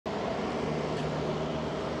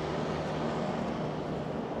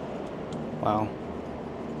Wow.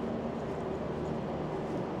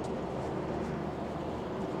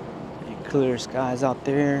 Pretty clear skies out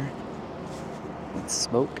there. With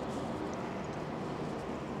smoke.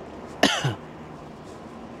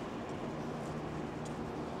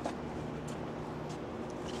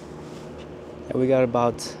 And we got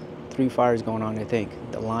about 3 fires going on, I think.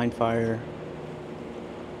 The line fire,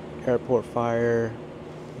 airport fire,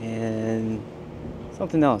 and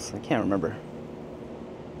something else. I can't remember.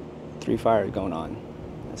 3 fires going on.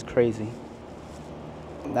 That's crazy.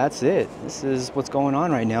 That's it. This is what's going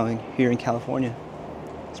on right now here in California.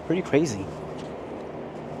 It's pretty crazy.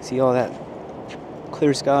 See all that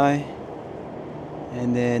clear sky,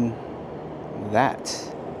 and then that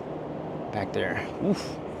back there.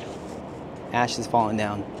 Oof. Ash is falling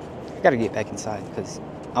down. I gotta get back inside because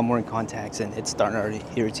I'm wearing contacts and it's starting to already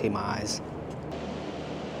irritate my eyes.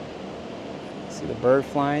 See the bird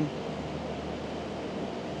flying?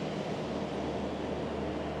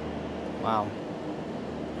 Wow.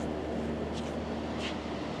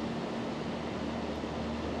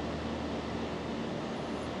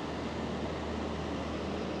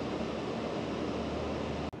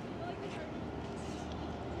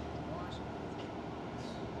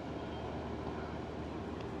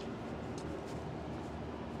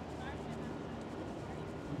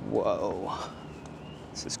 Whoa,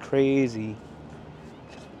 this is crazy.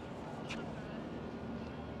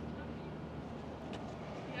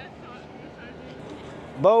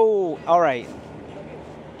 Whoa, all right.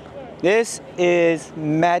 This is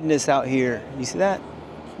madness out here. You see that?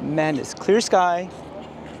 Madness. Clear sky.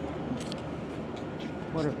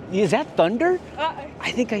 Is that thunder?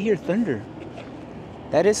 I think I hear thunder.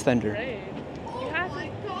 That is thunder.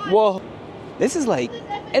 Whoa, this is like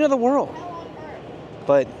end of the world.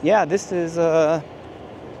 But yeah, this is, look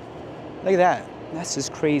at that. That's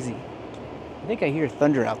just crazy. I think I hear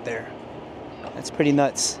thunder out there. That's pretty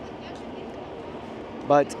nuts.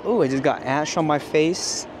 But, oh, I just got ash on my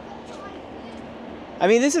face. I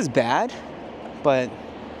mean, this is bad, but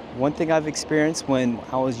one thing I've experienced when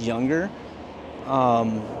I was younger,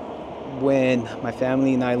 when my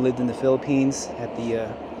family and I lived in the Philippines at the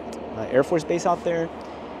Air Force Base out there,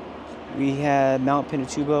 we had Mount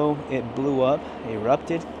Pinatubo. It blew up, it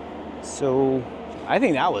erupted. So I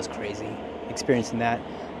think that was crazy, experiencing that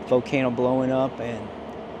volcano blowing up, and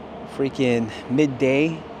freaking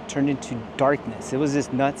midday turned into darkness. It was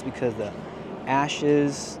just nuts because the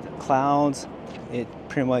ashes, the clouds, it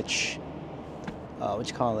pretty much, blocked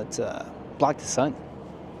the sun.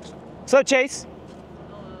 What's up, Chase?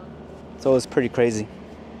 So it was pretty crazy.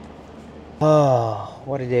 Oh,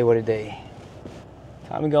 what a day, what a day.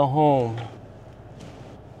 Time to go home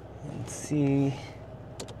and see,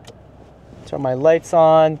 turn my lights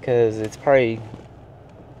on because it's probably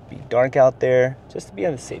be dark out there, just to be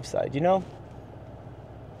on the safe side, you know?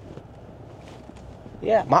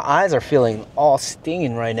 Yeah, my eyes are feeling all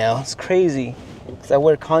stinging right now. It's crazy because I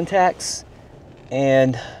wear contacts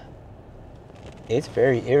and it's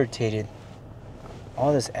very irritated.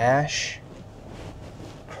 All this ash,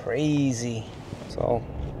 crazy. So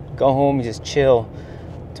go home and just chill.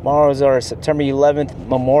 Tomorrow is our September 11th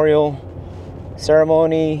memorial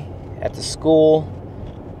ceremony at the school.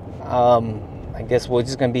 I guess we're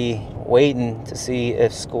just gonna be waiting to see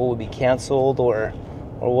if school will be canceled or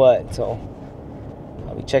what. So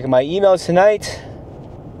I'll be checking my emails tonight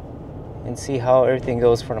and see how everything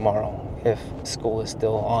goes for tomorrow, if school is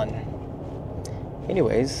still on.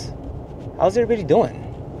 Anyways, how's everybody doing?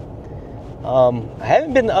 I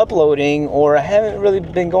haven't been uploading, or I haven't really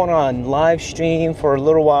been going on live stream for a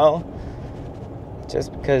little while,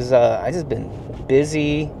 just because I just been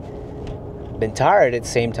busy, been tired at the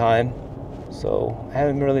same time. So I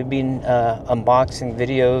haven't really been unboxing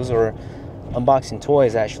videos or unboxing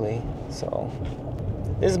toys actually. So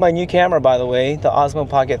this is my new camera, by the way, the Osmo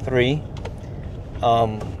Pocket 3.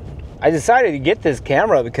 I decided to get this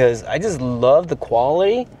camera because I just love the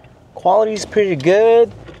quality. Quality is pretty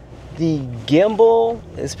good. The gimbal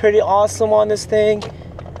is pretty awesome on this thing.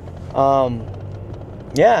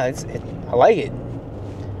 Yeah, I like it.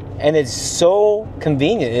 And it's so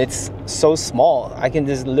convenient. It's so small. I can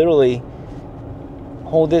just literally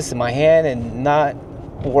hold this in my hand and not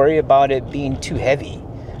worry about it being too heavy.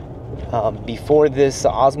 Before this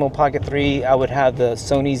Osmo Pocket 3, I would have the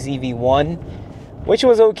Sony ZV-1, which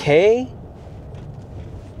was okay.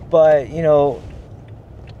 But, you know,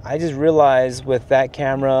 I just realized with that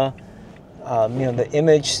camera, you know, the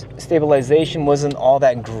image stabilization wasn't all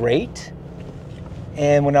that great.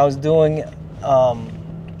 And when I was doing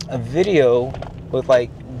a video with like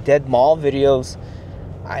dead mall videos,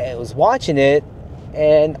 I was watching it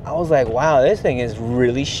and I was like, wow, this thing is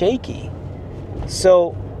really shaky.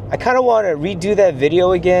 So I kind of want to redo that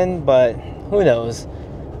video again, but who knows.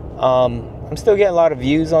 I'm still getting a lot of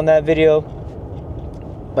views on that video.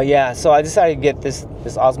 But yeah, so I decided to get this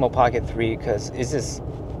Osmo Pocket 3 because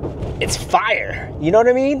it's fire. You know what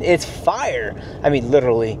I mean? It's fire. I mean,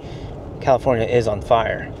 literally, California is on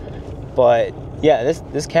fire. But yeah,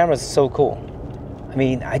 this camera is so cool. I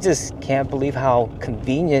mean, I just can't believe how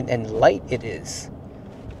convenient and light it is.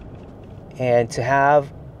 And to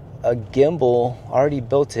have a gimbal already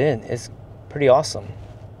built in is pretty awesome.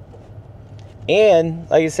 And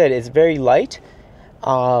like I said, it's very light,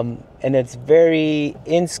 and it's very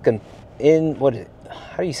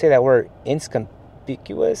how do you say that word?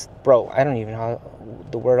 Inconspicuous, bro. I don't even know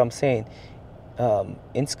the word I'm saying. Help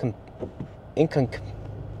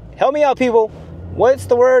me out, people. What's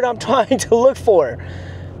the word I'm trying to look for?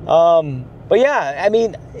 But yeah, I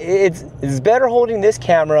mean, it's better holding this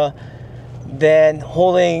camera than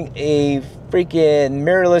holding a freaking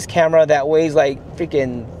mirrorless camera that weighs like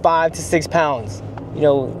freaking 5 to 6 pounds, you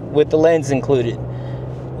know, with the lens included.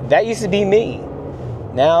 That used to be me.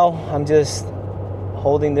 Now I'm just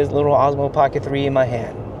holding this little Osmo Pocket 3 in my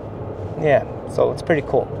hand. Yeah, so it's pretty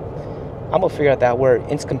cool. I'm gonna figure out that word,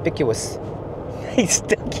 inconspicuous. I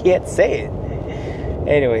still can't say it.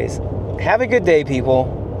 Anyways, have a good day, people.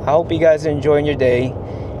 I hope you guys are enjoying your day,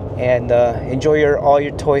 and enjoy all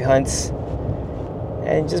your toy hunts,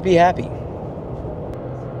 and just be happy.